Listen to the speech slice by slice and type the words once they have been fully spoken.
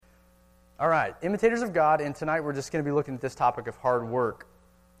All right, imitators of God, and tonight we're just going to be looking at this topic of hard work.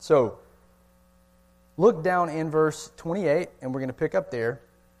 So, look down in verse 28, and we're going to pick up there.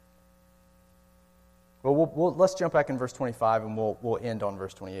 Well, let's jump back in verse 25, and we'll end on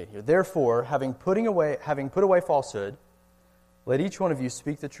verse 28 here. Therefore, having put away falsehood, let each one of you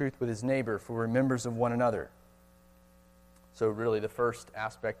speak the truth with his neighbor, for we're members of one another. So really, the first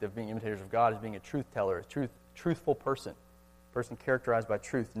aspect of being imitators of God is being a truth teller, a truthful person characterized by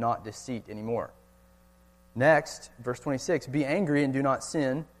truth, not deceit anymore. Next, verse 26, be angry and do not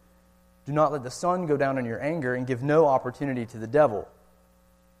sin. Do not let the sun go down in your anger, and give no opportunity to the devil.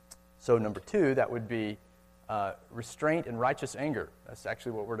 So number 2, that would be restraint and righteous anger. That's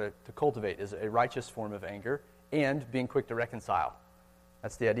actually what we're to cultivate, is a righteous form of anger, and being quick to reconcile.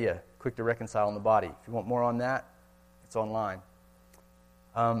 That's the idea, quick to reconcile in the body. If you want more on that, it's online.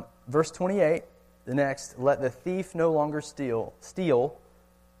 Verse 28, the next, let the thief no longer steal,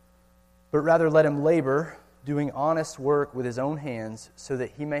 but rather let him labor, doing honest work with his own hands, so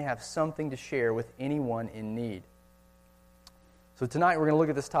that he may have something to share with anyone in need. So tonight we're going to look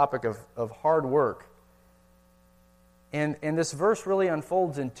at this topic of hard work. And this verse really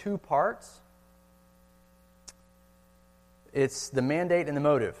unfolds in 2 parts. It's the mandate and the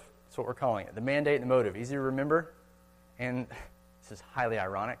motive. That's what we're calling it, the mandate and the motive. Easy to remember. And this is highly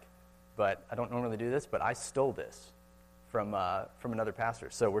ironic, but I don't normally do this, but I stole this from another pastor.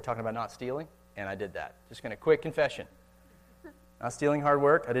 So we're talking about not stealing, and I did that. Just going to quick confession. Not stealing hard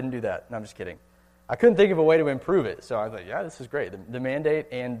work, I didn't do that. No, I'm just kidding. I couldn't think of a way to improve it, so I was like, yeah, this is great. The mandate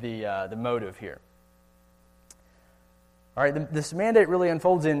and the motive here. All right, this mandate really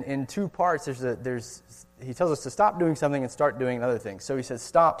unfolds in 2 parts. He tells us to stop doing something and start doing another thing. So he says,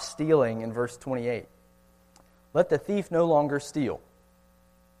 stop stealing in verse 28. Let the thief no longer steal.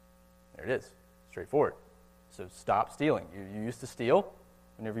 There it is, straightforward. So stop stealing. You used to steal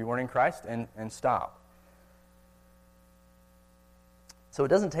whenever you weren't in Christ, and stop. So it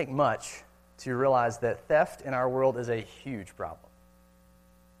doesn't take much to realize that theft in our world is a huge problem.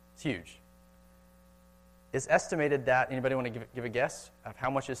 It's huge. It's estimated that, anybody want to give a guess of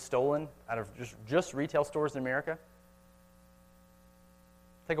how much is stolen out of just retail stores in America?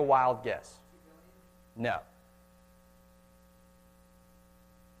 Take a wild guess. No.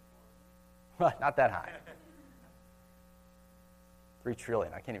 Not that high. 3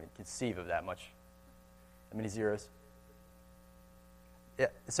 trillion. I can't even conceive of that many zeros. Yeah,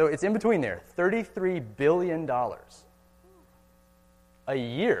 so it's in between there. $33 billion a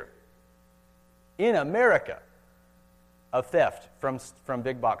year in America of theft from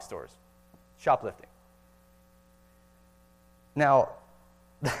big box stores. Shoplifting. Now,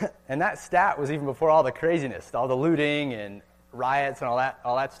 and that stat was even before all the craziness, all the looting and riots and all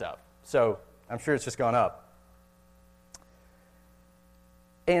that stuff. So I'm sure it's just gone up.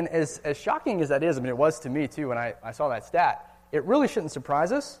 And as shocking as that is, it was to me too when I saw that stat, it really shouldn't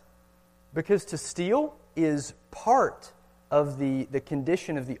surprise us, because to steal is part of the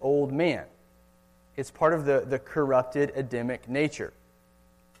condition of the old man. It's part of the corrupted Adamic nature.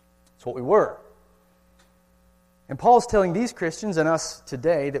 It's what we were. And Paul's telling these Christians and us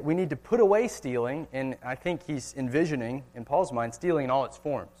today that we need to put away stealing, and I think he's envisioning, in Paul's mind, stealing in all its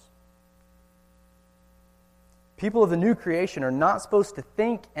forms. People of the new creation are not supposed to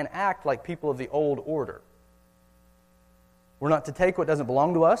think and act like people of the old order. We're not to take what doesn't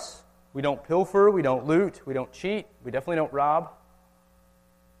belong to us. We don't pilfer, we don't loot, we don't cheat, we definitely don't rob.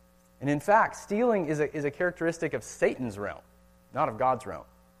 And in fact, stealing is a characteristic of Satan's realm, not of God's realm.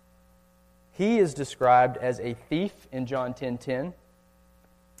 He is described as a thief in John 10:10.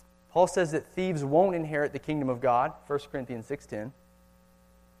 Paul says that thieves won't inherit the kingdom of God, 1 Corinthians 6:10.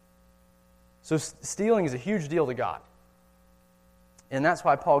 So stealing is a huge deal to God. And that's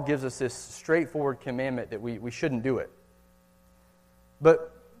why Paul gives us this straightforward commandment that we shouldn't do it.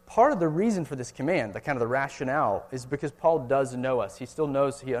 But part of the reason for this command, the rationale, is because Paul does know us. He still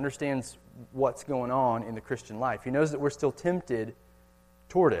knows, he understands what's going on in the Christian life. He knows that we're still tempted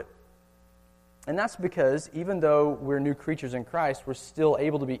toward it. And that's because even though we're new creatures in Christ, we're still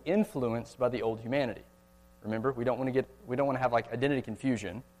able to be influenced by the old humanity. Remember, we don't want to have identity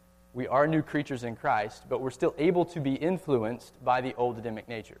confusion. We are new creatures in Christ, but we're still able to be influenced by the old Adamic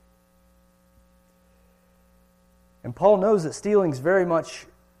nature. And Paul knows that stealing is very much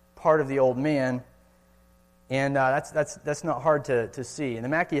part of the old man, and that's not hard to see. In the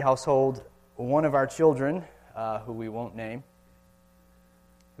Mackie household, one of our children, who we won't name,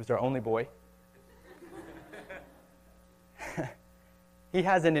 who's our only boy, he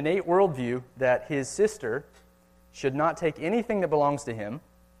has an innate worldview that his sister should not take anything that belongs to him,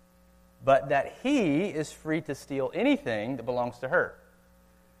 but that he is free to steal anything that belongs to her.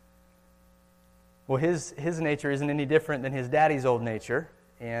 Well, his nature isn't any different than his daddy's old nature,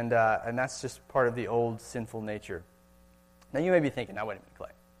 and that's just part of the old sinful nature. Now, you may be thinking, now wait a minute,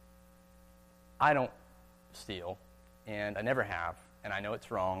 Clay. I don't steal, and I never have, and I know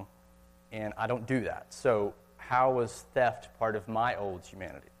it's wrong, and I don't do that. So how was theft part of my old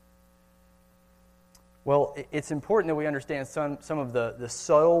humanity? Well, it's important that we understand some of the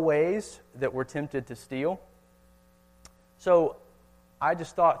subtle ways that we're tempted to steal. So I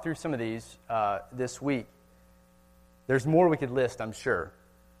just thought through some of these this week. There's more we could list, I'm sure.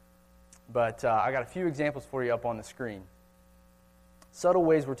 But I got a few examples for you up on the screen. Subtle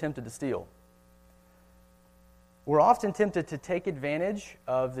ways we're tempted to steal. We're often tempted to take advantage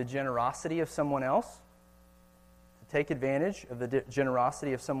of the generosity of someone else. To take advantage of the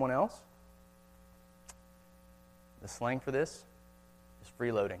generosity of someone else. The slang for this is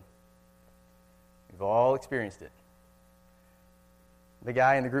freeloading. We've all experienced it. The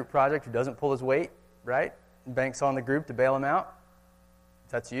guy in the group project who doesn't pull his weight, right? And banks on the group to bail him out.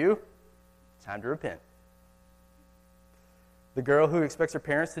 If that's you, time to repent. The girl who expects her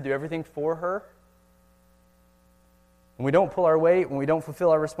parents to do everything for her. When we don't pull our weight, when we don't fulfill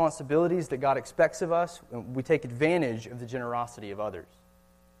our responsibilities that God expects of us, we take advantage of the generosity of others.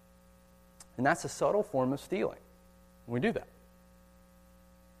 And that's a subtle form of stealing when we do that.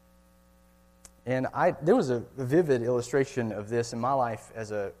 And there was a vivid illustration of this in my life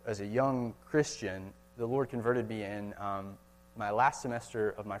as a young Christian. The Lord converted me in my last semester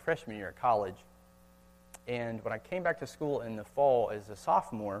of my freshman year at college. And when I came back to school in the fall as a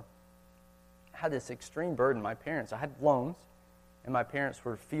sophomore, I had this extreme burden. I had loans, and my parents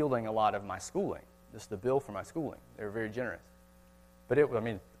were fielding a lot of my schooling, just the bill for my schooling. They were very generous. But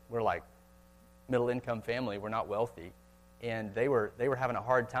we're like middle-income family. We're not wealthy. And they were having a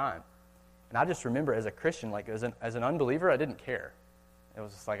hard time. And I just remember as a Christian, like as an unbeliever, I didn't care. It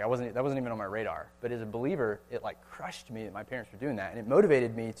was just like that wasn't even on my radar. But as a believer, it like crushed me that my parents were doing that, and it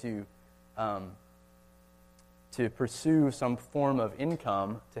motivated me to pursue some form of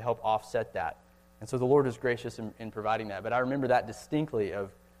income to help offset that. And so the Lord was gracious in providing that. But I remember that distinctly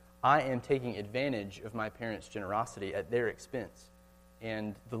of I am taking advantage of my parents' generosity at their expense.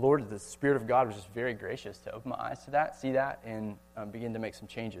 And the Spirit of God was just very gracious to open my eyes to that, see that, and begin to make some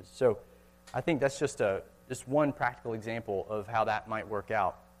changes. So I think that's just one practical example of how that might work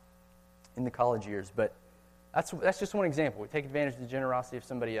out in the college years. But that's just one example. We take advantage of the generosity of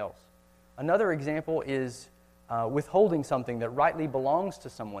somebody else. Another example is withholding something that rightly belongs to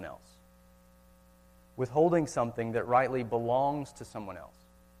someone else. Withholding something that rightly belongs to someone else.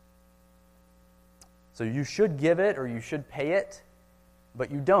 So you should give it or you should pay it,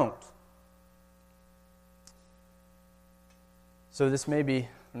 but you don't. So this may be, I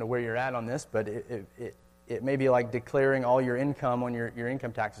don't know where you're at on this, but it may be like declaring all your income on your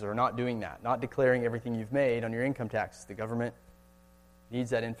income taxes, or not doing that, not declaring everything you've made on your income taxes. The government needs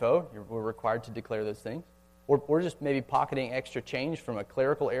that info. We're required to declare those things. Or just maybe pocketing extra change from a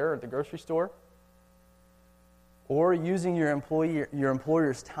clerical error at the grocery store. Or using your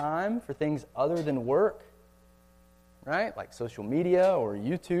employer's time for things other than work, right? Like social media or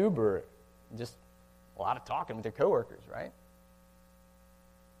YouTube, or just a lot of talking with your coworkers, right?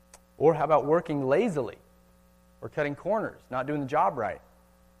 Or how about working lazily or cutting corners, not doing the job right?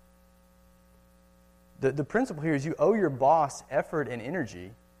 The principle here is you owe your boss effort and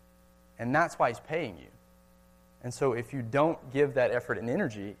energy, and that's why he's paying you. And so if you don't give that effort and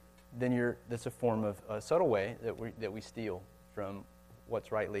energy, then that's a form of a subtle way that we steal from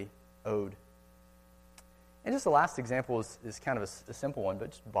what's rightly owed. And just the last example is kind of a simple one,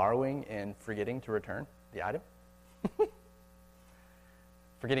 but just borrowing and forgetting to return the item.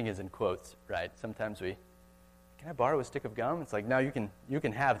 Forgetting is in quotes, right? Sometimes can I borrow a stick of gum? It's like, no, you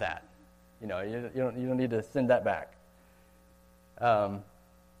can have that. You don't need to send that back.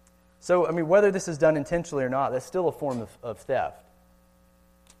 So, whether this is done intentionally or not, that's still a form of theft.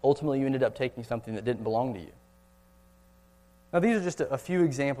 Ultimately, you ended up taking something that didn't belong to you. Now, these are just a few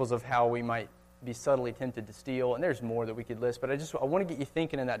examples of how we might be subtly tempted to steal, and there's more that we could list, but I want to get you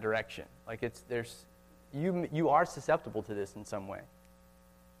thinking in that direction. Like you are susceptible to this in some way.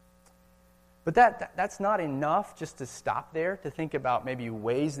 But that's not enough just to stop there, to think about maybe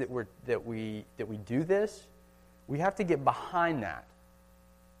ways that we do this. We have to get behind that.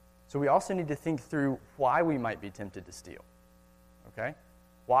 So we also need to think through why we might be tempted to steal. Okay?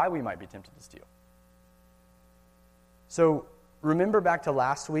 Why we might be tempted to steal. So remember back to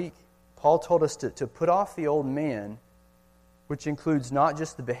last week, Paul told us to put off the old man, which includes not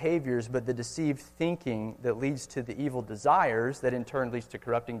just the behaviors, but the deceived thinking that leads to the evil desires that in turn leads to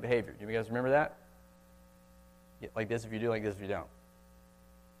corrupting behavior. Do you guys remember that? Yeah, like this if you do, like this if you don't.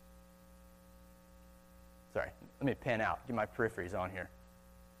 Let me pan out, get my peripheries on here.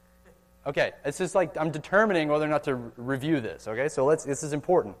 Okay, it's just like I'm determining whether or not to review this, okay? So this is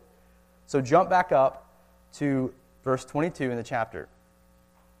important. So jump back up to verse 22 in the chapter.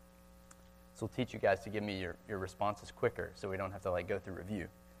 This will teach you guys to give me your responses quicker so we don't have to go through review.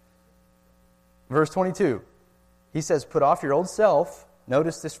 Verse 22, he says, put off your old self.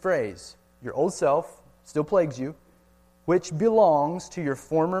 Notice this phrase. Your old self still plagues you, which belongs to your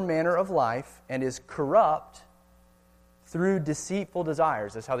former manner of life and is corrupt through deceitful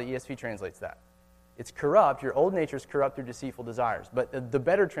desires. That's how the ESV translates that. It's corrupt. Your old nature is corrupt through deceitful desires. But the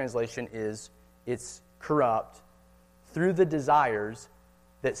better translation is it's corrupt through the desires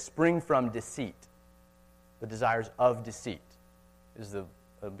that spring from deceit. The desires of deceit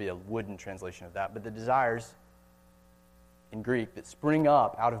would be a wooden translation of that. But the desires in Greek that spring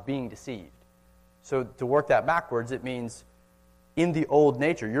up out of being deceived. So to work that backwards, it means in the old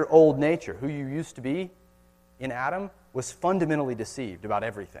nature, your old nature, who you used to be in Adam, was fundamentally deceived about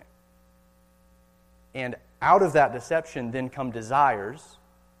everything. And out of that deception then come desires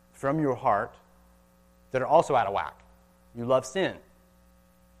from your heart that are also out of whack. You love sin.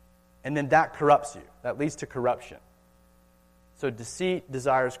 And then that corrupts you. That leads to corruption. So deceit,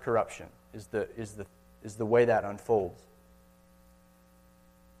 desires, corruption is the way that unfolds.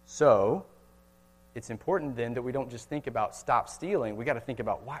 So it's important then that we don't just think about stop stealing. We got to think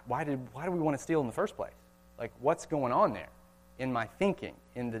about why do we want to steal in the first place? What's going on there in my thinking,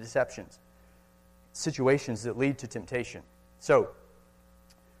 in the deceptions, situations that lead to temptation. So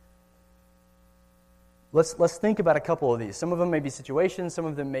let's think about a couple of these. Some of them may be situations. Some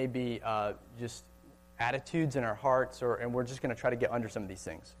of them may be just attitudes in our hearts, and we're just going to try to get under some of these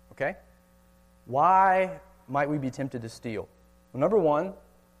things. Okay? Why might we be tempted to steal? Well, number one,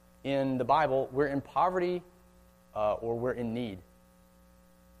 in the Bible, we're in poverty or we're in need.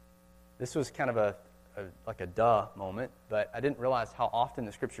 This was kind of a duh moment, but I didn't realize how often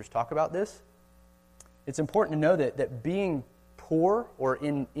the Scriptures talk about this. It's important to know that being poor or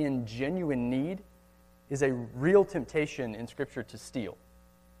in genuine need is a real temptation in Scripture to steal.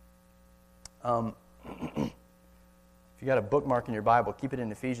 If you got a bookmark in your Bible, keep it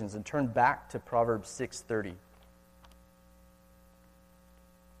in Ephesians and turn back to Proverbs 6:30.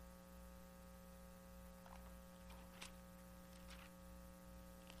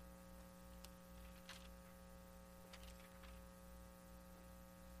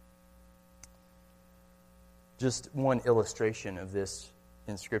 Just one illustration of this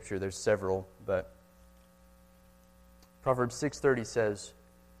in Scripture. There's several, but Proverbs 6:30 says,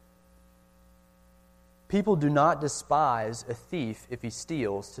 people do not despise a thief if he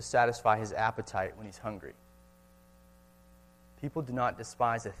steals to satisfy his appetite when he's hungry. People do not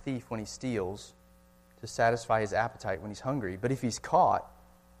despise a thief when he steals to satisfy his appetite when he's hungry. But if he's caught,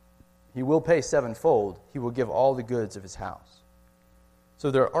 he will pay sevenfold. He will give all the goods of his house. So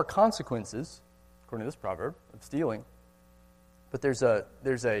there are consequences, according to this proverb, of stealing. But there's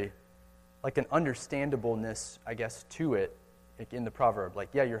an understandableness, I guess, to it in the proverb.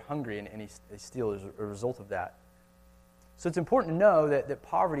 You're hungry, and he steals as a result of that. So it's important to know that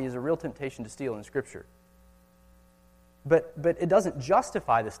poverty is a real temptation to steal in Scripture. But it doesn't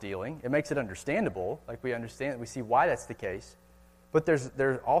justify the stealing. It makes it understandable. We see why that's the case. But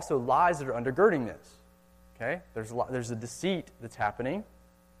there's also lies that are undergirding this. Okay? There's a deceit that's happening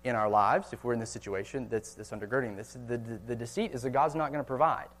in our lives, if we're in this situation, that's undergirding this. The deceit is that God's not going to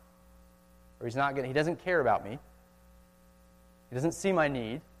provide. Or he doesn't care about me. He doesn't see my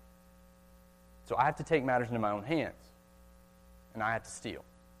need. So I have to take matters into my own hands. And I have to steal.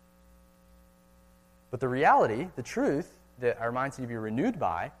 But the reality, the truth, that our minds need to be renewed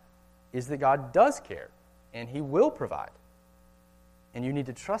by, is that God does care. And He will provide. And you need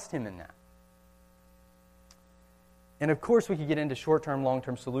to trust Him in that. And of course, we could get into short-term,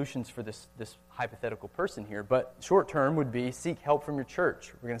 long-term solutions for this hypothetical person here. But short-term would be seek help from your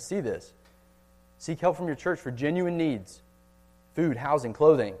church. We're going to see this. Seek help from your church for genuine needs. Food, housing,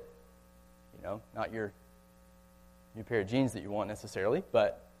 clothing. Not your new pair of jeans that you want necessarily.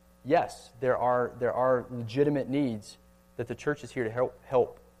 But yes, there are legitimate needs that the church is here to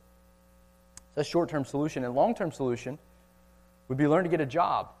help. That's a short-term solution. And long-term solution would be learn to get a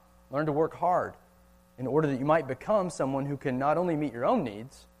job. Learn to work hard, in order that you might become someone who can not only meet your own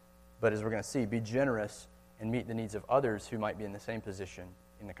needs, but as we're going to see, be generous and meet the needs of others who might be in the same position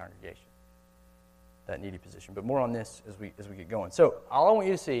in the congregation, that needy position. But more on this as we get going. So all I want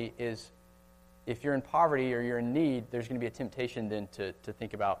you to see is if you're in poverty or you're in need, there's going to be a temptation then to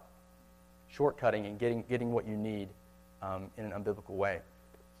think about shortcutting and getting what you need in an unbiblical way.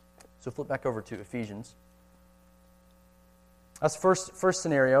 So flip back over to Ephesians. That's first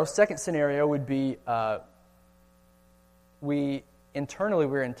scenario. Second scenario would be internally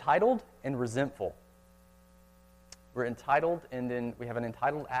we're entitled and resentful. We're entitled, and then we have an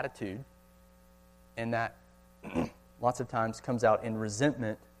entitled attitude, and that lots of times comes out in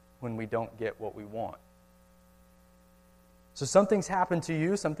resentment when we don't get what we want. So something's happened to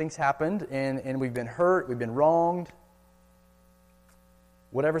you, something's happened, and we've been hurt, we've been wronged,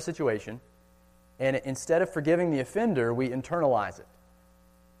 whatever situation, and instead of forgiving the offender, we internalize it.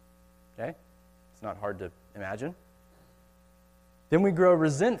 Okay? It's not hard to imagine. Then we grow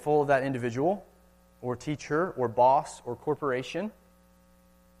resentful of that individual, or teacher, or boss, or corporation.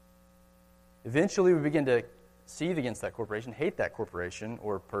 Eventually, we begin to seethe against that corporation, hate that corporation,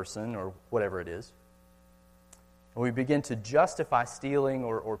 or person, or whatever it is. And we begin to justify stealing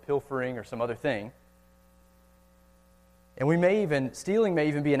or pilfering or some other thing. And stealing may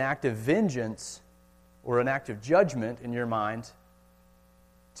even be an act of vengeance or an act of judgment in your mind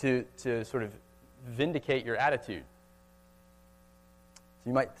to sort of vindicate your attitude. So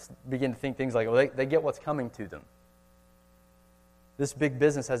you might begin to think things like, well, they get what's coming to them. This big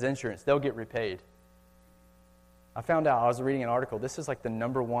business has insurance. They'll get repaid. I found out, I was reading an article, this is like the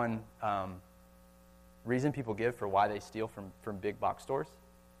number one reason people give for why they steal from big box stores,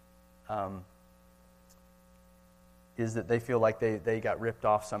 is that they feel like they got ripped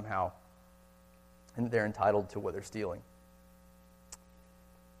off somehow, and they're entitled to what they're stealing.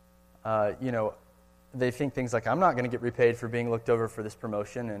 They think things like, I'm not going to get repaid for being looked over for this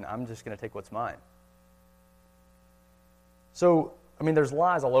promotion, and I'm just going to take what's mine. So, there's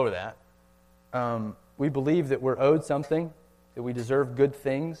lies all over that. We believe that we're owed something, that we deserve good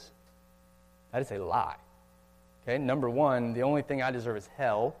things. That is a lie. Okay, number one, the only thing I deserve is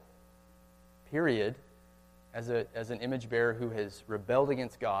hell, period, as an image bearer who has rebelled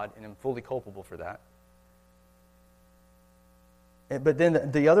against God, and am fully culpable for that. But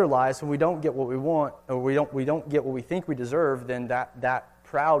then the other lie is when we don't get what we want, or we don't get what we think we deserve, then that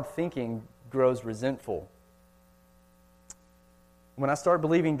proud thinking grows resentful. When I start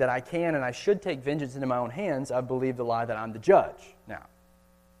believing that I can and I should take vengeance into my own hands, I believe the lie that I'm the judge now.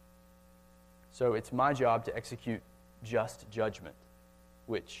 So it's my job to execute just judgment,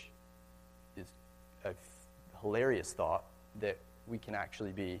 which is a hilarious thought that we can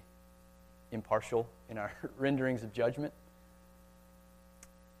actually be impartial in our renderings of judgment.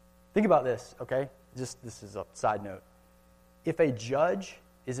 Think about this, okay? This is a side note. If a judge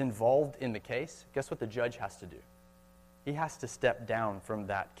is involved in the case, guess what the judge has to do? He has to step down from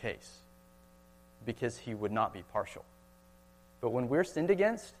that case because he would not be partial. But when we're sinned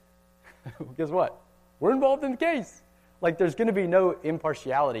against, guess what? We're involved in the case. Like, there's going to be no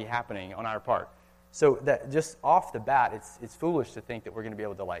impartiality happening on our part. So that just off the bat, it's foolish to think that we're going to be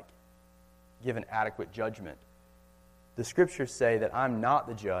able to, give an adequate judgment. The Scriptures say that I'm not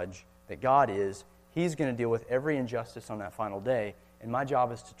the judge, that God is. He's going to deal with every injustice on that final day, and my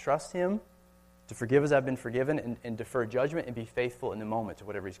job is to trust Him, to forgive as I've been forgiven, and defer judgment and be faithful in the moment to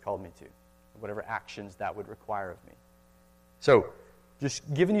whatever He's called me to, whatever actions that would require of me. So, just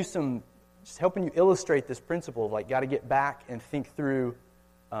helping you illustrate this principle of got to get back and think through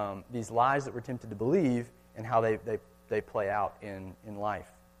these lies that we're tempted to believe and how they play out in life.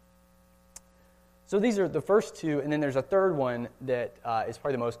 So these are the first two, and then there's a third one that is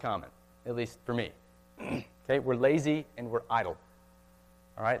probably the most common, at least for me. Okay, we're lazy and we're idle.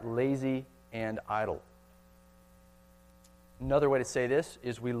 All right, lazy and idle. Another way to say this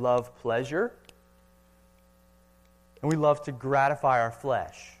is we love pleasure and we love to gratify our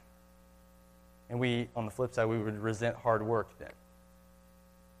flesh. And we, on the flip side, we would resent hard work then.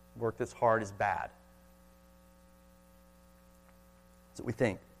 Work that's hard is bad. That's what we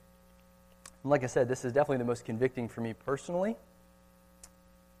think. And like I said, this is definitely the most convicting for me personally.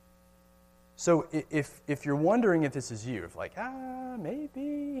 So if you're wondering if this is you, if maybe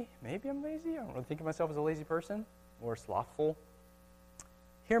I'm lazy, I don't really think of myself as a lazy person or slothful,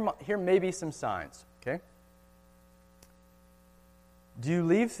 here may be some signs, okay? Do you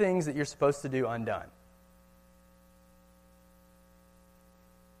leave things that you're supposed to do undone?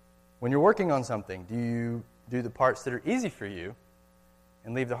 When you're working on something, do you do the parts that are easy for you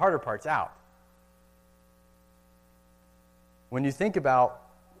and leave the harder parts out? When you think about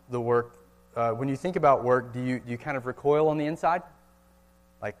work, do you kind of recoil on the inside?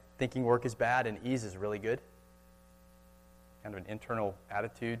 Like thinking work is bad and ease is really good? Kind of an internal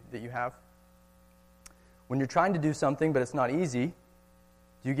attitude that you have? When you're trying to do something but it's not easy,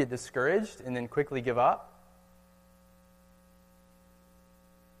 do you get discouraged and then quickly give up?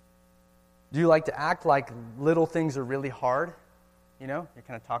 Do you like to act like little things are really hard? You're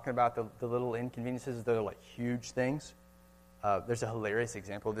kind of talking about the little inconveniences that are like huge things. There's a hilarious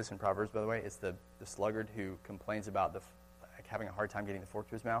example of this in Proverbs, by the way. It's the sluggard who complains about having a hard time getting the fork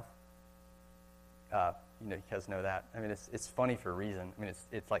to his mouth. You guys know that. I mean, it's funny for a reason. I mean,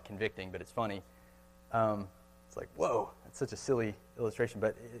 it's like convicting, but it's funny. It's like, whoa, that's such a silly illustration.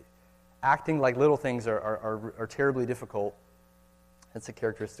 But acting like little things are terribly difficult. That's a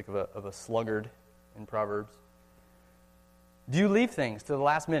characteristic of a sluggard in Proverbs. Do you leave things to the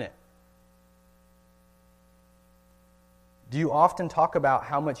last minute? Do you often talk about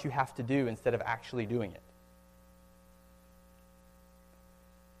how much you have to do instead of actually doing it?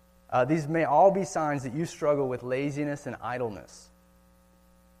 These may all be signs that you struggle with laziness and idleness.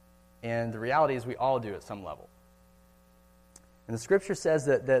 And the reality is we all do at some level. And the Scripture says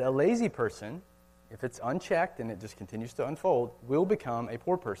that a lazy person, if it's unchecked and it just continues to unfold, will become a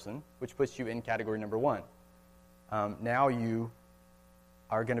poor person, which puts you in category number 1. Now you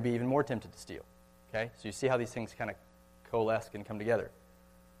are going to be even more tempted to steal. Okay? So you see how these things kind of coalesce and come together.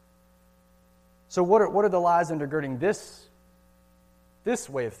 So what are the lies undergirding this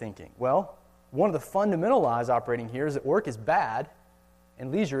way of thinking? Well, one of the fundamental lies operating here is that work is bad and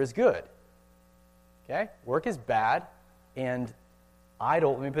leisure is good. Okay? Work is bad and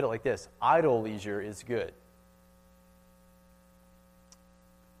idle, let me put it like this, idle leisure is good.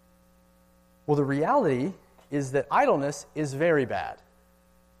 Well, the reality is that idleness is very bad.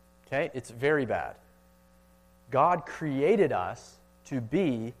 Okay? It's very bad. God created us to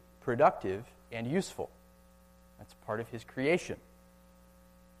be productive and useful. That's part of His creation.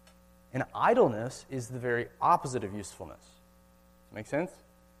 And idleness is the very opposite of usefulness. Does that make sense?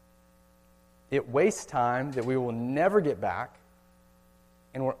 It wastes time that we will never get back,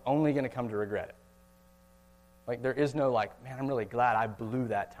 and we're only going to come to regret it. Like, there is no man, I'm really glad I blew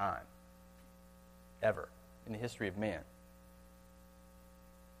that time. Ever in the history of man.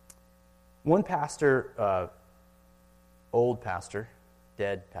 One pastor, old pastor,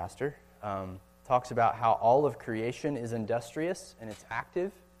 dead pastor, talks about how all of creation is industrious and it's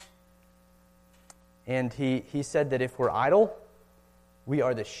active. And he said that if we're idle, we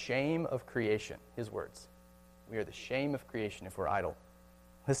are the shame of creation. His words. We are the shame of creation if we're idle.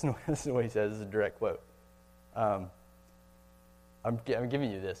 Listen to what he says. This is a direct quote. I'm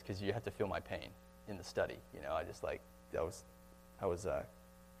giving you this because you have to feel my pain in the study. I was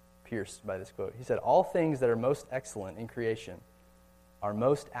pierced by this quote. He said, "All things that are most excellent in creation are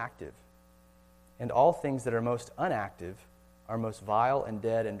most active, and all things that are most unactive are most vile and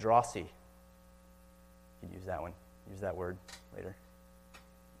dead and drossy." You can use that one. Use that word later.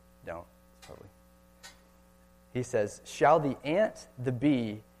 Don't. Totally. He says, "Shall the ant, the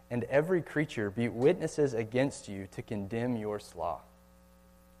bee, and every creature be witnesses against you to condemn your sloth?"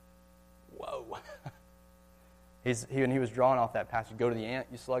 Whoa. When he was drawing off that passage, go to the ant,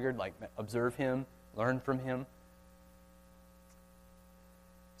 you sluggard, observe him, learn from him.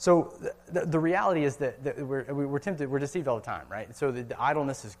 So the reality is that we're tempted, we're deceived all the time, right? So the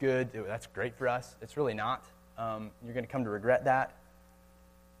idleness is good. That's great for us. It's really not. You're going to come to regret that.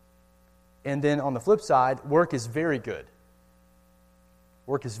 And then on the flip side, work is very good.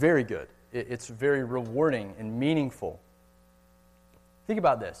 Work is very good. It's very rewarding and meaningful. Think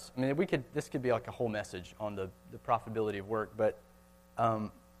about this. I mean, this could be like a whole message on the profitability of work, but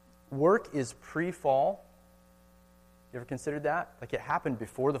work is pre-fall. You ever considered that? Like, it happened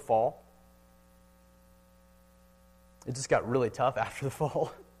before the fall. It just got really tough after the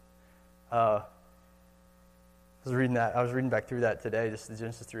fall. I was reading back through that today, just the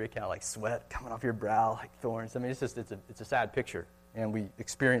Genesis 3 account, like sweat coming off your brow, like thorns. I mean, it's a sad picture, and we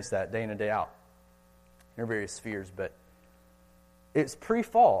experience that day in and day out in our various spheres, but it's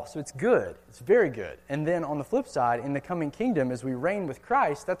pre-fall, so it's good. It's very good. And then on the flip side, in the coming kingdom, as we reign with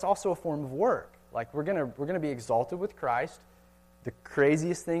Christ, that's also a form of work. Like, we're gonna be exalted with Christ. The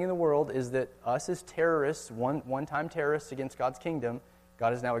craziest thing in the world is that us as terrorists, one-time terrorists against God's kingdom,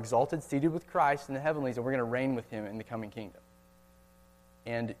 God is now exalted, seated with Christ in the heavenlies, and we're going to reign with Him in the coming kingdom.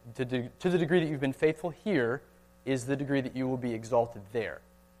 And to the degree that you've been faithful here is the degree that you will be exalted there.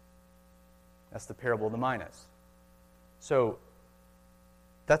 That's the parable of the minas. So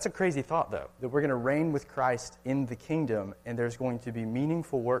that's a crazy thought, though, that we're going to reign with Christ in the kingdom, and there's going to be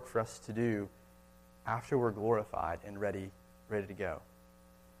meaningful work for us to do after we're glorified and ready to go.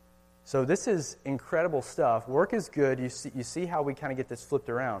 So this is incredible stuff. Work is good. You see how we kind of get this flipped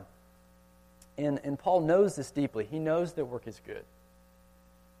around. And Paul knows this deeply. He knows that work is good.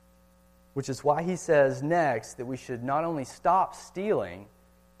 Which is why he says next that we should not only stop stealing,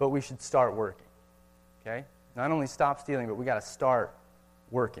 but we should start working. Okay? Not only stop stealing, but we got to start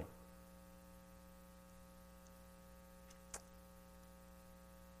working.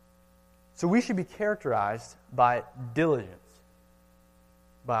 So we should be characterized by diligence,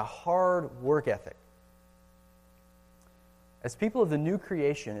 by a hard work ethic. As people of the new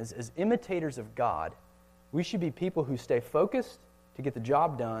creation, as imitators of God, we should be people who stay focused to get the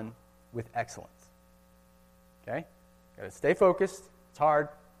job done with excellence. Okay? Got to stay focused. It's hard.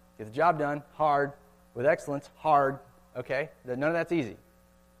 Get the job done. Hard. With excellence. Hard. Okay? None of that's easy.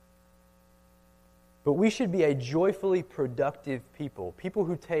 But we should be a joyfully productive people. People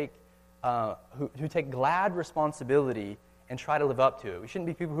who take glad responsibility and try to live up to it. We shouldn't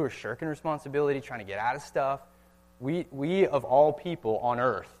be people who are shirking responsibility, trying to get out of stuff. We of all people on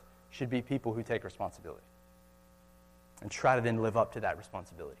earth should be people who take responsibility and try to then live up to that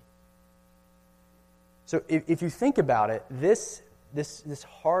responsibility. So if you think about it, this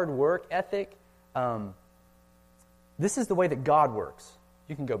hard work ethic, this is the way that God works.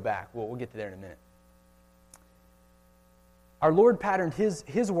 You can go back. We'll get to there in a minute. Our Lord patterned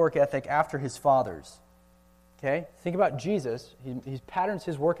his work ethic after his Father's. Okay? Think about Jesus. He patterns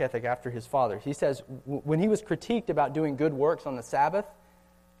his work ethic after his Father. He says, when he was critiqued about doing good works on the Sabbath,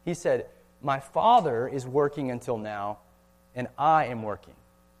 he said, "My Father is working until now, and I am working."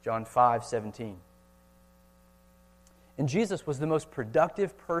 John 5:17. And Jesus was the most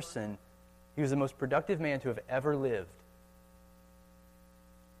productive person. He was the most productive man to have ever lived.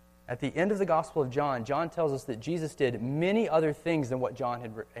 At the end of the Gospel of John, John tells us that Jesus did many other things than what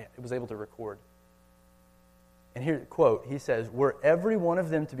John was able to record. And here, quote, he says, "Were every one of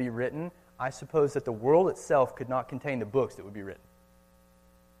them to be written, I suppose that the world itself could not contain the books that would be written."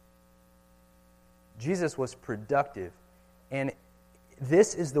 Jesus was productive. And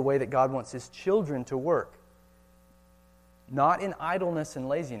this is the way that God wants his children to work. Not in idleness and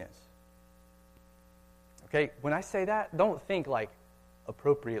laziness. Okay, when I say that, don't think like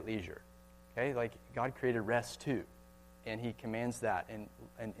appropriate leisure. Okay, like God created rest too. And he commands that, and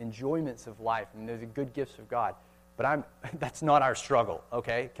enjoyments of life, and they're the good gifts of God. But that's not our struggle,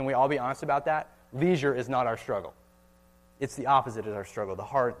 okay? Can we all be honest about that? Leisure is not our struggle. It's the opposite of our struggle, the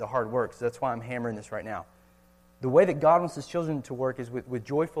hard work. So that's why I'm hammering this right now. The way that God wants his children to work is with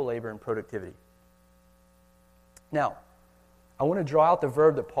joyful labor and productivity. Now, I want to draw out the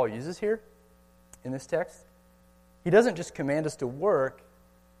verb that Paul uses here in this text. He doesn't just command us to work,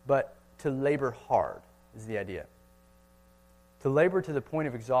 but to labor hard is the idea. To labor to the point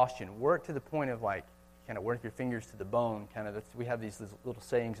of exhaustion. Work to the point of like, kind of work your fingers to the bone. We have these little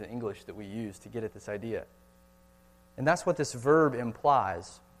sayings in English that we use to get at this idea. And that's what this verb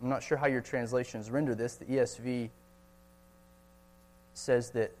implies. I'm not sure how your translations render this. The ESV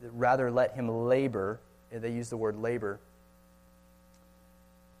says that rather let him labor. They use the word labor.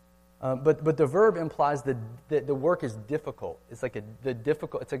 But the verb implies that the work is difficult. It's like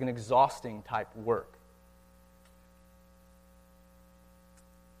it's like an exhausting type work.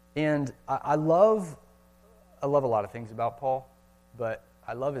 And I love a lot of things about Paul, but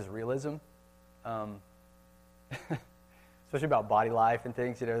I love his realism, especially about body life and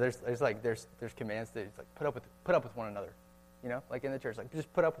things. You know, there's commands that it's like put up with one another. You know, like in the church, like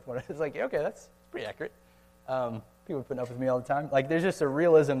just put up with one another. It's like, okay, that's pretty accurate. People putting up with me all the time. Like there's just a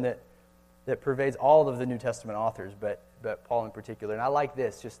realism that pervades all of the New Testament authors, but Paul in particular. And I like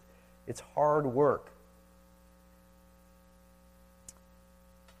this. Just it's hard work.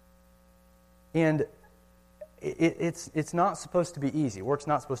 And it's not supposed to be easy. Work's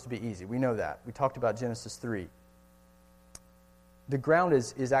not supposed to be easy. We know that. We talked about Genesis 3. The ground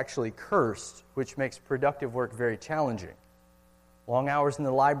is actually cursed, which makes productive work very challenging. Long hours in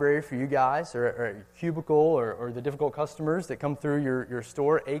the library for you guys, or a cubicle, or the difficult customers that come through your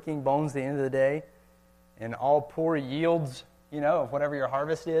store, aching bones at the end of the day, and all poor yields, of whatever your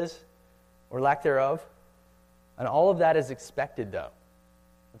harvest is, or lack thereof. And all of that is expected, though.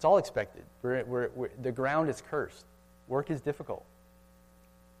 It's all expected. The ground is cursed. Work is difficult.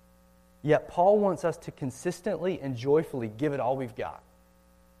 Yet Paul wants us to consistently and joyfully give it all we've got.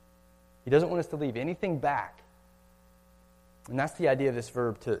 He doesn't want us to leave anything back. And that's the idea of this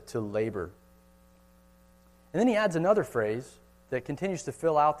verb to labor. And then he adds another phrase that continues to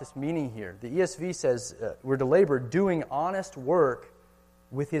fill out this meaning here. The ESV says we're to labor doing honest work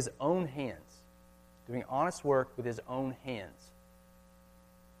with his own hands. Doing honest work with his own hands.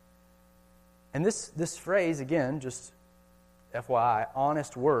 And this phrase, again, just FYI,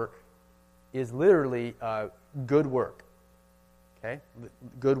 honest work, is literally good work. Okay?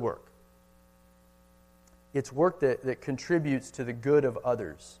 Good work. It's work that contributes to the good of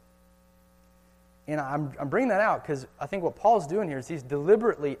others. And I'm bringing that out because I think what Paul's doing here is he's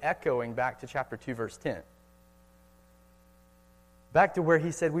deliberately echoing back to chapter 2, verse 10. Back to where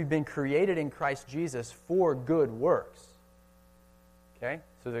he said we've been created in Christ Jesus for good works. Okay?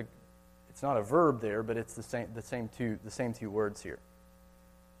 So it's not a verb there, but it's the same two words here.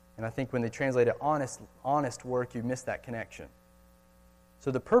 And I think when they translate it honest work, you miss that connection. So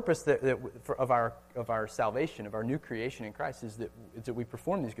the purpose of our salvation, of our new creation in Christ, is that we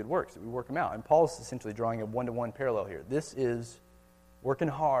perform these good works, that we work them out. And Paul's essentially drawing a one-to-one parallel here. This is, working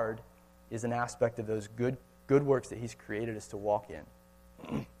hard is an aspect of those good works that he's created us to walk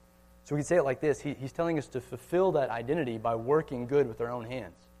in. So we can say it like this. He's telling us to fulfill that identity by working good with our own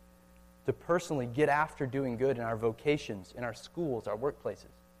hands, to personally get after doing good in our vocations, in our schools, our workplaces.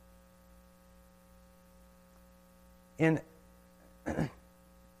 And do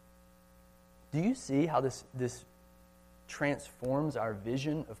you see how this transforms our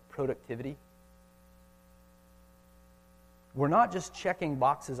vision of productivity? We're not just checking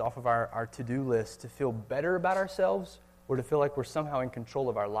boxes off of our to-do list to feel better about ourselves or to feel like we're somehow in control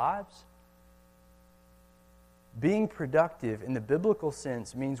of our lives. Being productive in the biblical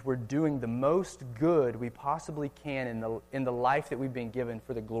sense means we're doing the most good we possibly can in the life that we've been given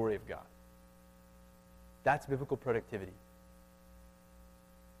for the glory of God. That's biblical productivity.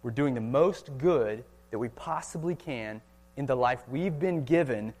 We're doing the most good that we possibly can in the life we've been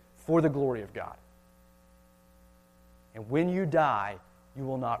given for the glory of God. And when you die, you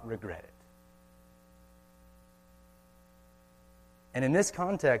will not regret it. And in this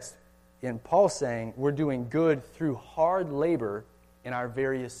context, in Paul's saying, we're doing good through hard labor in our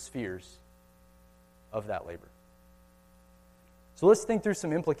various spheres of that labor. So let's think through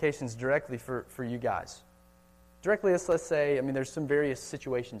some implications directly for you guys. Directly, let's say, there's some various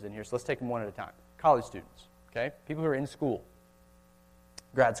situations in here, so let's take them one at a time. College students, okay? People who are in school,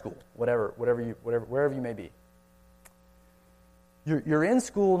 grad school, wherever you may be. You're in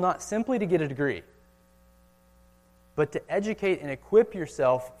school not simply to get a degree, but to educate and equip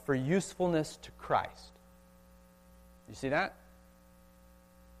yourself for usefulness to Christ. You see that?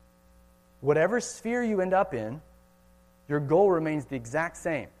 Whatever sphere you end up in, your goal remains the exact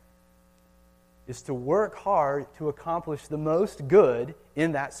same. Is to work hard to accomplish the most good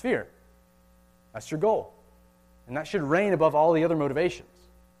in that sphere. That's your goal. And that should reign above all the other motivations.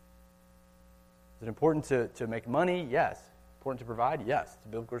 Is it important to make money? Yes. Important to provide? Yes. It's a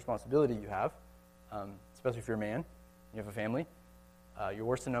biblical responsibility you have, especially if you're a man, you have a family. You're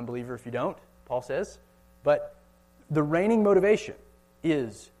worse than an unbeliever if you don't, Paul says. But the reigning motivation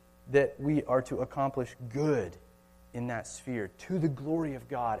is that we are to accomplish good in that sphere to the glory of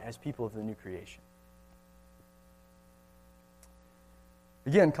God as people of the new creation.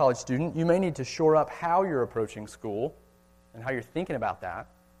 Again, college student, you may need to shore up how you're approaching school and how you're thinking about that.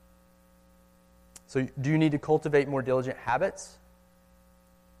 So do you need to cultivate more diligent habits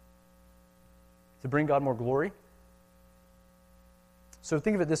to bring God more glory? So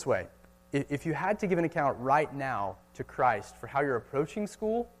think of it this way. If you had to give an account right now to Christ for how you're approaching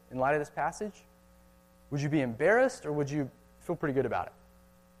school in light of this passage, would you be embarrassed or would you feel pretty good about it?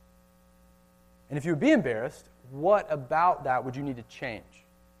 And if you would be embarrassed, what about that would you need to change?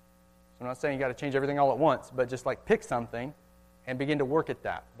 So I'm not saying you got to change everything all at once, but just like pick something and begin to work at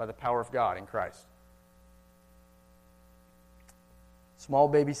that by the power of God in Christ. Small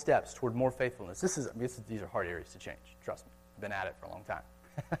baby steps toward more faithfulness. These are hard areas to change. Trust me. I've been at it for a long time.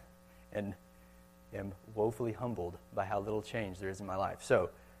 And am woefully humbled by how little change there is in my life.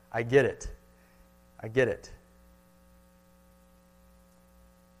 So I get it.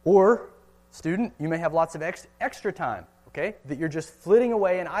 Or, student, you may have lots of extra time, okay, that you're just flitting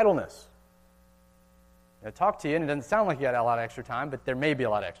away in idleness. I talk to you, and it doesn't sound like you got a lot of extra time, but there may be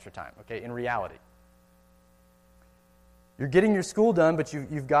a lot of extra time, okay, in reality. You're getting your school done, but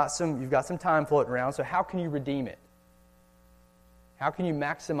you've got some time floating around, so how can you redeem it? How can you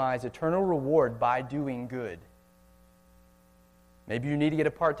maximize eternal reward by doing good? Maybe you need to get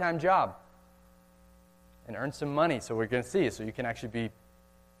a part-time job and earn some money, so we're going to see it, so you can actually be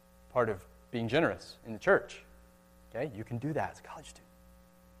part of being generous in the church. Okay, you can do that as a college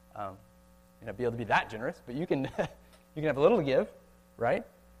student. You know, be able to be that generous, but you can you can have a little to give, right?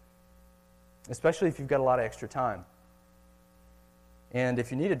 Especially if you've got a lot of extra time. And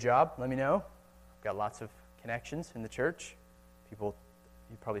if you need a job, let me know. I've got lots of connections in the church. People,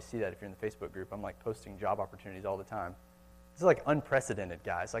 you probably see that if you're in the Facebook group. I'm like posting job opportunities all the time. This is like unprecedented,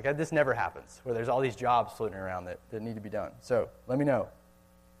 guys. Like this never happens, where there's all these jobs floating around that need to be done. So let me know.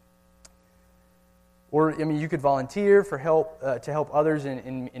 Or, you could volunteer for help to help others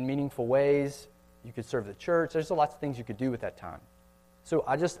in meaningful ways. You could serve the church. There's lots of things you could do with that time. So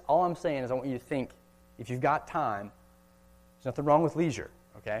all I'm saying is I want you to think, if you've got time, there's nothing wrong with leisure,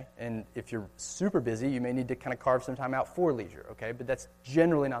 okay? And if you're super busy, you may need to kind of carve some time out for leisure, okay? But that's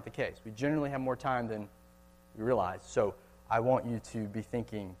generally not the case. We generally have more time than we realize. So I want you to be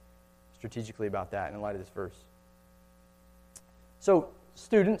thinking strategically about that in light of this verse. So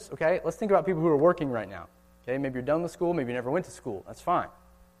students, okay? Let's think about people who are working right now. Okay, maybe you're done with school, maybe you never went to school. That's fine.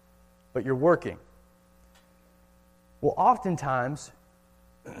 But you're working. Well, oftentimes,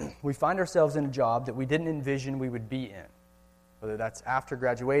 we find ourselves in a job that we didn't envision we would be in. Whether that's after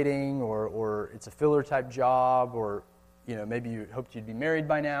graduating or it's a filler type job, or maybe you hoped you'd be married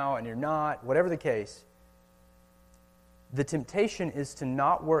by now and you're not, whatever the case. The temptation is to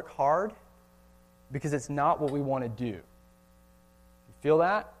not work hard because it's not what we want to do. You feel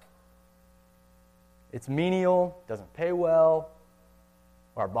that? It's menial, doesn't pay well,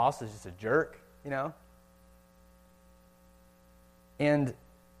 or our boss is just a jerk, And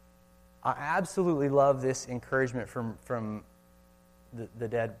I absolutely love this encouragement from the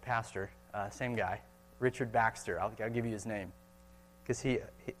dead pastor, same guy, Richard Baxter. I'll give you his name. Because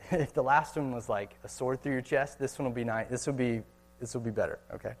if the last one was like a sword through your chest, this one will be nice. This will be better,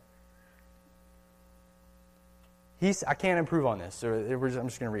 okay? I can't improve on this, so I'm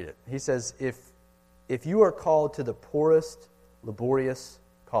just going to read it. He says, if you are called to the poorest, laborious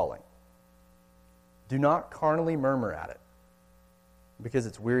calling, do not carnally murmur at it, because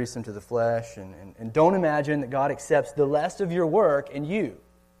it's wearisome to the flesh, and don't imagine that God accepts the less of your work and you,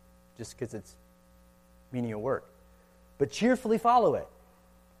 just because it's menial work. But cheerfully follow it,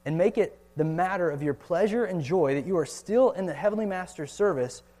 and make it the matter of your pleasure and joy that you are still in the Heavenly Master's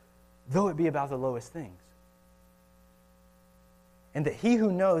service, though it be about the lowest things. And that He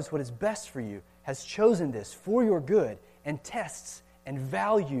who knows what is best for you has chosen this for your good, and tests and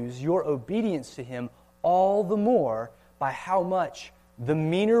values your obedience to Him all the more by how much the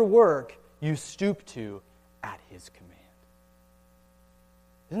meaner work you stoop to at His command.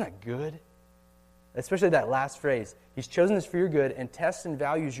 Isn't that good? Especially that last phrase. He's chosen this for your good and tests and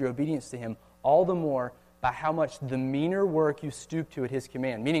values your obedience to Him all the more by how much the meaner work you stoop to at His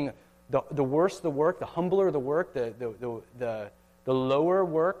command. Meaning the worse the work, the humbler the work, the lower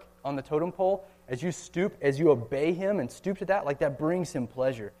work on the totem pole, as you obey Him and stoop to that, like that brings Him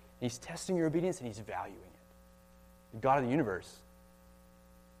pleasure. And He's testing your obedience and He's valuing it. The God of the universe,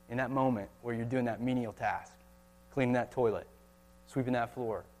 in that moment where you're doing that menial task, cleaning that toilet, sweeping that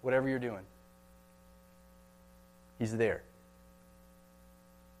floor, whatever you're doing, He's there.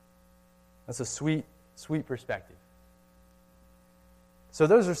 That's a sweet, sweet perspective. So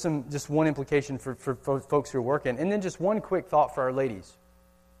those are just one implication for folks who are working. And then just one quick thought for our ladies.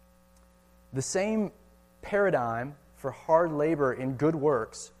 The same paradigm for hard labor in good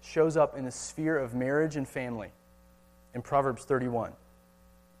works shows up in the sphere of marriage and family in Proverbs 31.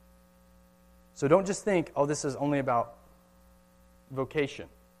 So don't just think, this is only about vocation.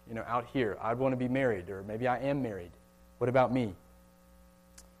 Out here, I'd want to be married, or maybe I am married. What about me?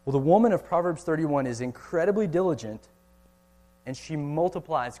 Well, the woman of Proverbs 31 is incredibly diligent, and she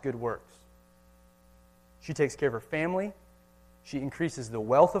multiplies good works. She takes care of her family. She increases the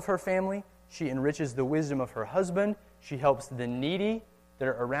wealth of her family. She enriches the wisdom of her husband. She helps the needy that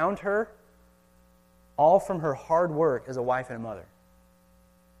are around her, all from her hard work as a wife and a mother.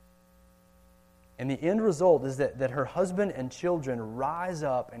 And the end result is that her husband and children rise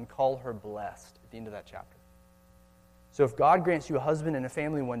up and call her blessed at the end of that chapter. So if God grants you a husband and a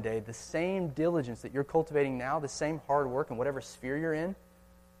family one day, the same diligence that you're cultivating now, the same hard work in whatever sphere you're in,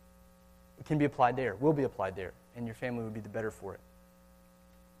 it can be applied there, will be applied there, and your family would be the better for it.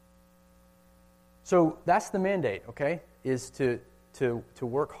 So that's the mandate, okay, is to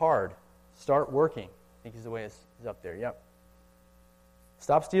work hard. Start working, I think is the way it's up there, yep.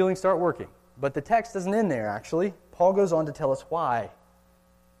 Stop stealing, start working. But the text doesn't end there, actually. Paul goes on to tell us why.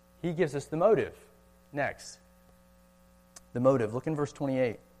 He gives us the motive next. The motive. Look in verse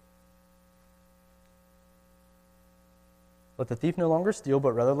 28. Let the thief no longer steal,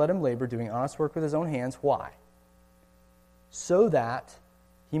 but rather let him labor, doing honest work with his own hands. Why? So that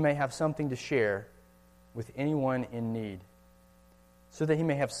he may have something to share with anyone in need. So that he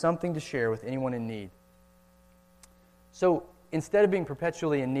may have something to share with anyone in need. So instead of being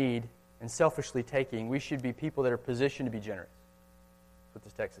perpetually in need and selfishly taking, we should be people that are positioned to be generous. That's what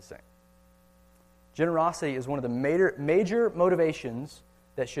this text is saying. Generosity is one of the major motivations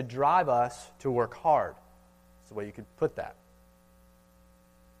that should drive us to work hard. That's the way you could put that.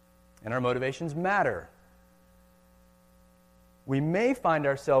 And our motivations matter. We may find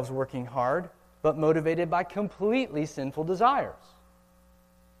ourselves working hard, but motivated by completely sinful desires.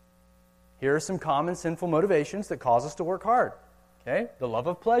 Here are some common sinful motivations that cause us to work hard. Okay? The love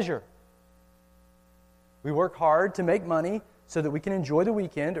of pleasure. We work hard to make money so that we can enjoy the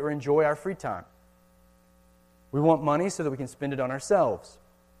weekend or enjoy our free time. We want money so that we can spend it on ourselves.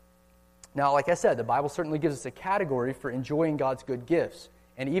 Now, like I said, the Bible certainly gives us a category for enjoying God's good gifts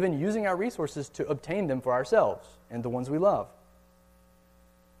and even using our resources to obtain them for ourselves and the ones we love.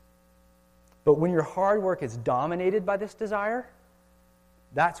 But when your hard work is dominated by this desire,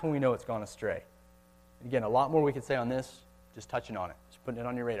 that's when we know it's gone astray. Again, a lot more we could say on this, just touching on it, just putting it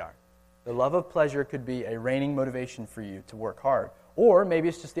on your radar. The love of pleasure could be a reigning motivation for you to work hard. Or maybe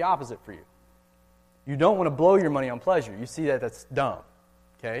it's just the opposite for you. You don't want to blow your money on pleasure. You see that's dumb,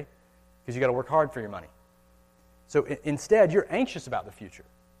 okay? Because you got to work hard for your money. So instead, you're anxious about the future,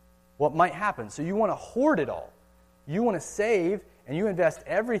 what might happen. So you want to hoard it all. You want to save, and you invest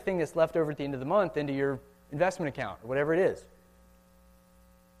everything that's left over at the end of the month into your investment account, or whatever it is.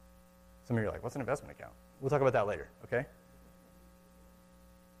 Some of you are like, what's an investment account? We'll talk about that later, okay?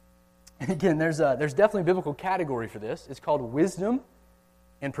 And again, there's definitely a biblical category for this. It's called wisdom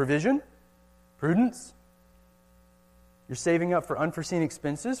and provision, prudence. You're saving up for unforeseen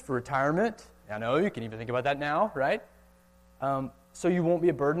expenses, for retirement. I know, you can even think about that now, right? So you won't be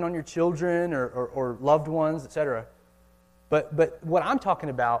a burden on your children or loved ones, etc. But what I'm talking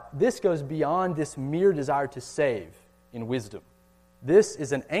about, this goes beyond this mere desire to save in wisdom. This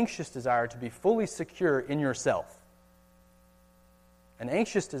is an anxious desire to be fully secure in yourself. An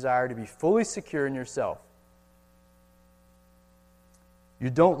anxious desire to be fully secure in yourself. You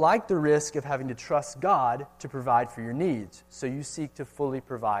don't like the risk of having to trust God to provide for your needs, so you seek to fully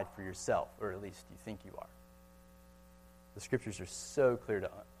provide for yourself, or at least you think you are. The scriptures are so clear to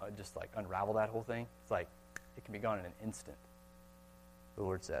just like unravel that whole thing. It's like it can be gone in an instant, the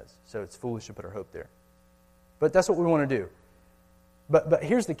Lord says. So it's foolish to put our hope there. But that's what we want to do. But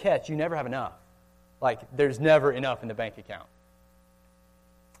here's the catch. You never have enough. Like, there's never enough in the bank account.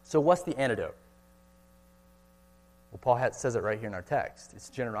 So what's the antidote? Well, Paul says it right here in our text. It's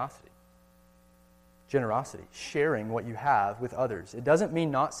generosity. Generosity. Sharing what you have with others. It doesn't mean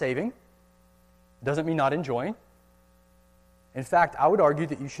not saving. It doesn't mean not enjoying. In fact, I would argue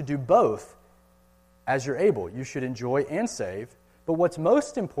that you should do both as you're able. You should enjoy and save. But what's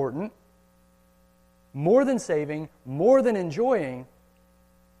most important, more than saving, more than enjoying,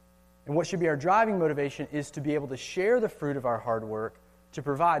 and what should be our driving motivation is to be able to share the fruit of our hard work, to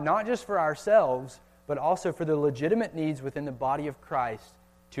provide not just for ourselves, but also for the legitimate needs within the body of Christ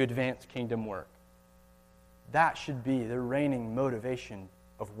to advance kingdom work. That should be the reigning motivation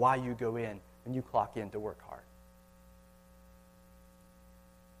of why you go in and you clock in to work hard.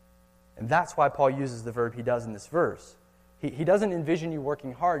 And that's why Paul uses the verb he does in this verse. He doesn't envision you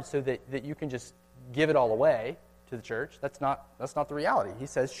working hard so that you can just give it all away to the church. That's not the reality. He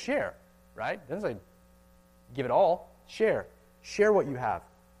says share, right? He doesn't say give it all. Share. Share what you have.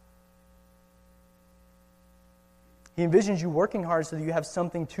 He envisions you working hard so that you have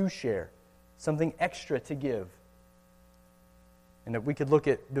something to share, something extra to give. And that we could look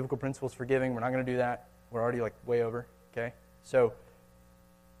at biblical principles for giving. We're not going to do that. We're already way over, okay? So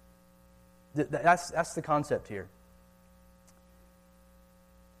that's the concept here.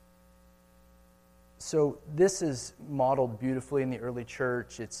 So this is modeled beautifully in the early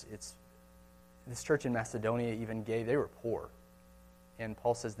church. It's this church in Macedonia even gave, they were poor. And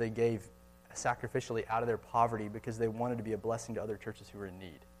Paul says they gave sacrificially out of their poverty because they wanted to be a blessing to other churches who were in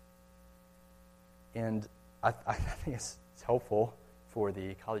need. And I think it's helpful for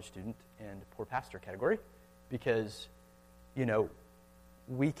the college student and poor pastor category because,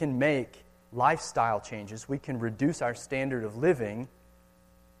 we can make lifestyle changes. We can reduce our standard of living,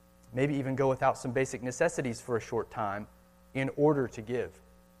 maybe even go without some basic necessities for a short time in order to give,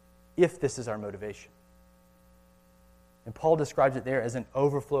 if this is our motivation. And Paul describes it there as an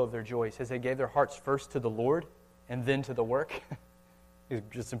overflow of their joy. He says they gave their hearts first to the Lord and then to the work. It's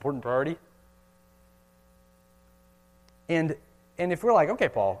just an important priority. And if we're like, okay,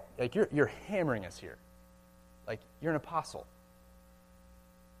 Paul, you're hammering us here. You're an apostle.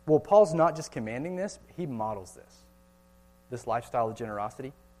 Well, Paul's not just commanding this, he models this lifestyle of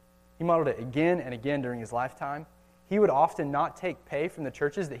generosity. He modeled it again and again during his lifetime. He would often not take pay from the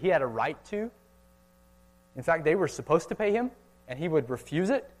churches that he had a right to. In fact, they were supposed to pay him, and he would refuse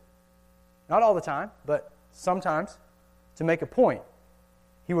it. Not all the time, but sometimes, to make a point.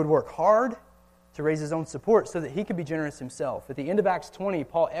 He would work hard to raise his own support so that he could be generous himself. At the end of Acts 20,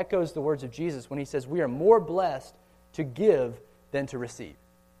 Paul echoes the words of Jesus when he says, we are more blessed to give than to receive.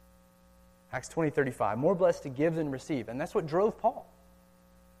 Acts 20:35, more blessed to give than receive. And that's what drove Paul.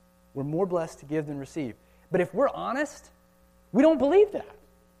 We're more blessed to give than receive. But if we're honest, we don't believe that.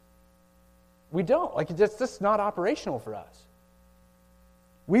 We don't. It's just not operational for us.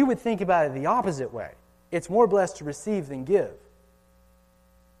 We would think about it the opposite way. It's more blessed to receive than give.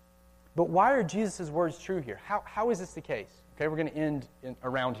 But why are Jesus' words true here? How is this the case? Okay, we're going to end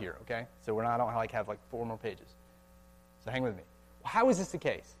around here, okay? So I don't have 4 more pages. So hang with me. How is this the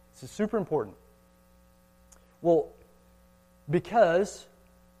case? This is super important. Well, because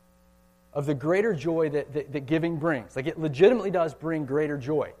of the greater joy that giving brings. Like, it legitimately does bring greater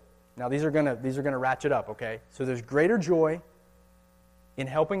joy. Now, these are gonna ratchet up, okay? So there's greater joy in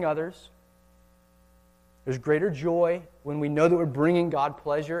helping others. There's greater joy when we know that we're bringing God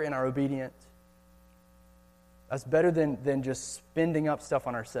pleasure in our obedience. That's better than just spending up stuff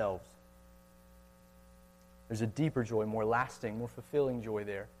on ourselves. There's a deeper joy, more lasting, more fulfilling joy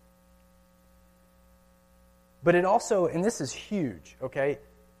there. But it also, and this is huge, okay?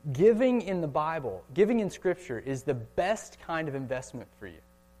 Giving in the Bible, giving in Scripture is the best kind of investment for you.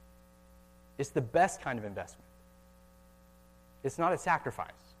 It's the best kind of investment. It's not a sacrifice.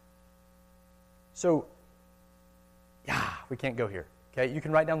 So, we can't go here, okay? You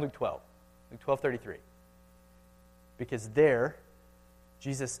can write down Luke 12:33. Because there,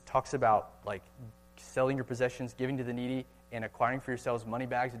 Jesus talks about, like, selling your possessions, giving to the needy, and acquiring for yourselves money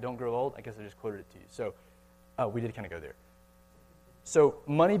bags that don't grow old. I guess I just quoted it to you. So, we did kind of go there. So,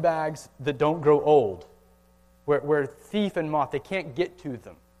 money bags that don't grow old, where thief and moth, they can't get to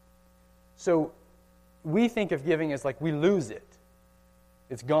them. So, we think of giving as like we lose it.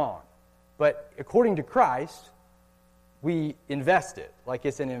 It's gone. But according to Christ, we invest it like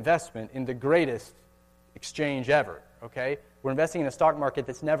it's an investment in the greatest exchange ever, okay? We're investing in a stock market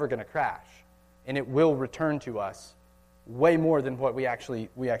that's never going to crash, and it will return to us way more than what we actually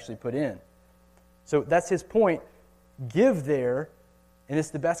put in. So that's his point. Give there, and it's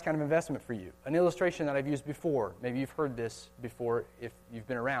the best kind of investment for you. An illustration that I've used before, maybe you've heard this before if you've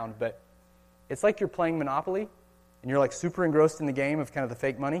been around, but it's like you're playing Monopoly, and you're like super engrossed in the game of kind of the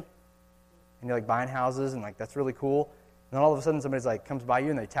fake money, and you're like buying houses, and like that's really cool. And then all of a sudden somebody's like comes by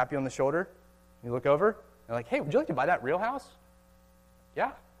you and they tap you on the shoulder, and you look over, they're like, hey, would you like to buy that real house?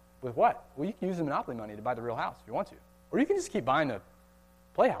 Yeah. With what? Well, you can use the Monopoly money to buy the real house if you want to. Or you can just keep buying the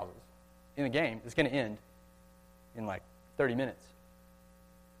playhouses in the game. It's going to end in like 30 minutes.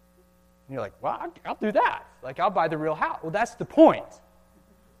 And you're like, well, I'll do that. Like, I'll buy the real house. Well, that's the point,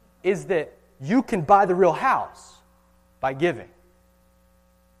 is that you can buy the real house by giving.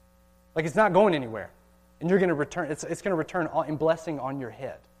 Like, it's not going anywhere. And you're going to return, it's going to return in blessing on your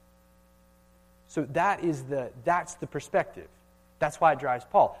head. So that's the perspective. That's why it drives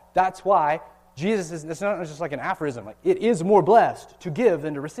Paul. That's why Jesus it's not just like an aphorism. Like, it is more blessed to give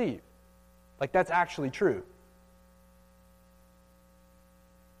than to receive. Like, that's actually true.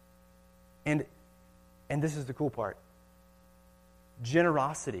 And this is the cool part.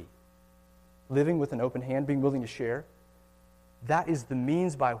 Generosity, living with an open hand, being willing to share, that is the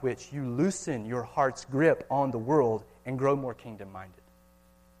means by which you loosen your heart's grip on the world and grow more kingdom-minded.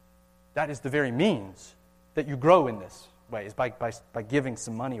 That is the very means that you grow in this way, is by giving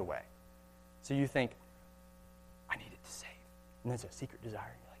some money away. So you think, I need it to save. And there's a secret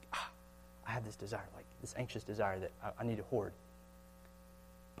desire. And you're like, I have this desire, like this anxious desire that I need to hoard.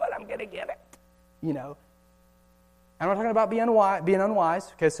 But I'm going to give it, you know. I'm not talking about being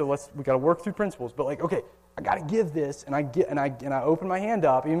unwise. Okay, so we got to work through principles. But like, okay, I got to give this, and I open my hand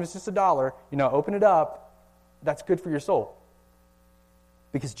up, even if it's just $1, you know, open it up. That's good for your soul.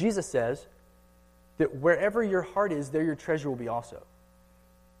 Because Jesus says that wherever your heart is, there your treasure will be also.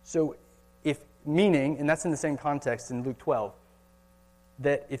 So meaning, and that's in the same context in Luke 12,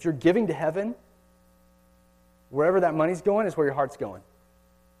 that if you're giving to heaven, wherever that money's going is where your heart's going.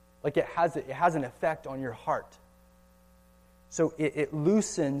 Like, it has an effect on your heart. So it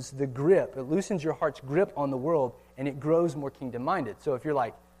loosens the grip. It loosens your heart's grip on the world, and it grows more kingdom-minded. So if you're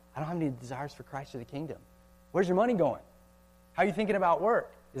like, I don't have any desires for Christ or the kingdom, where's your money going? How are you thinking about work?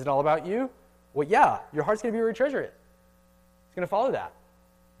 Is it all about you? Well, yeah, your heart's going to be where you treasure it. It's going to follow that.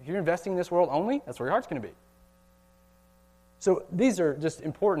 If you're investing in this world only, that's where your heart's going to be. So these are just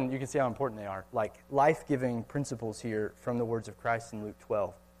important. You can see how important they are, like life-giving principles here from the words of Christ in Luke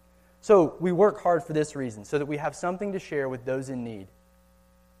 12. So we work hard for this reason, so that we have something to share with those in need.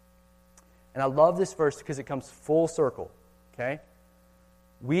 And I love this verse because it comes full circle, okay?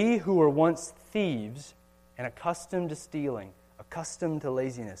 We who were once thieves and accustomed to stealing, accustomed to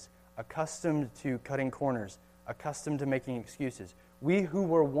laziness, accustomed to cutting corners, accustomed to making excuses, we who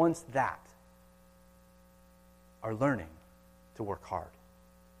were once that are learning to work hard.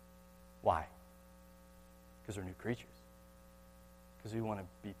 Why? Because we're new creatures. Because we want to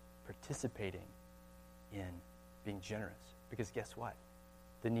be participating in being generous. Because guess what?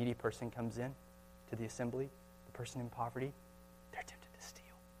 The needy person comes in to the assembly, the person in poverty, they're tempted to steal.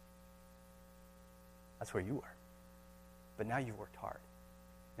 That's where you were. But now you've worked hard.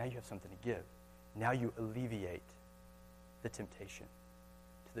 Now you have something to give. Now you alleviate the temptation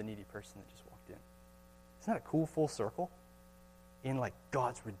to the needy person that just walked in. Isn't that a cool full circle in like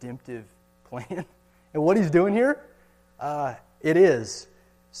God's redemptive plan? And what he's doing here? It is.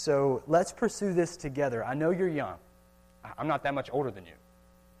 So let's pursue this together. I know you're young. I'm not that much older than you.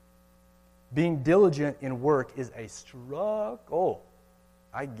 Being diligent in work is a struggle.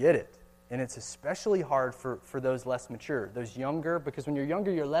 I get it. And it's especially hard for those less mature, those younger, because when you're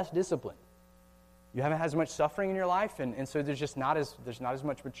younger, you're less disciplined. You haven't had as much suffering in your life, and so there's not as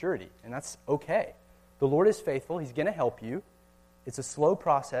much maturity, and that's okay. The Lord is faithful. He's going to help you. It's a slow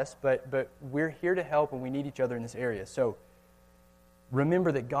process, but we're here to help, and we need each other in this area. So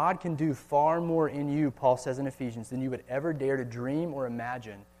remember that God can do far more in you, Paul says in Ephesians, than you would ever dare to dream or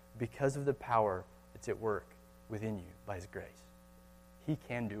imagine because of the power that's at work within you by His grace. He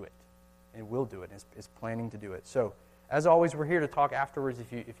can do it and will do it and is planning to do it. So, as always, we're here to talk afterwards.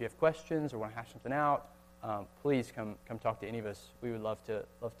 If you have questions or want to hash something out, please come talk to any of us. We would love to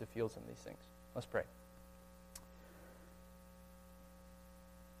field some of these things. Let's pray.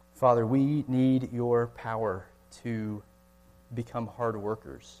 Father, we need your power to become hard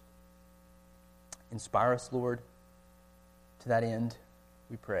workers. Inspire us, Lord. To that end,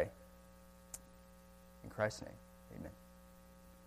 we pray. In Christ's name, amen.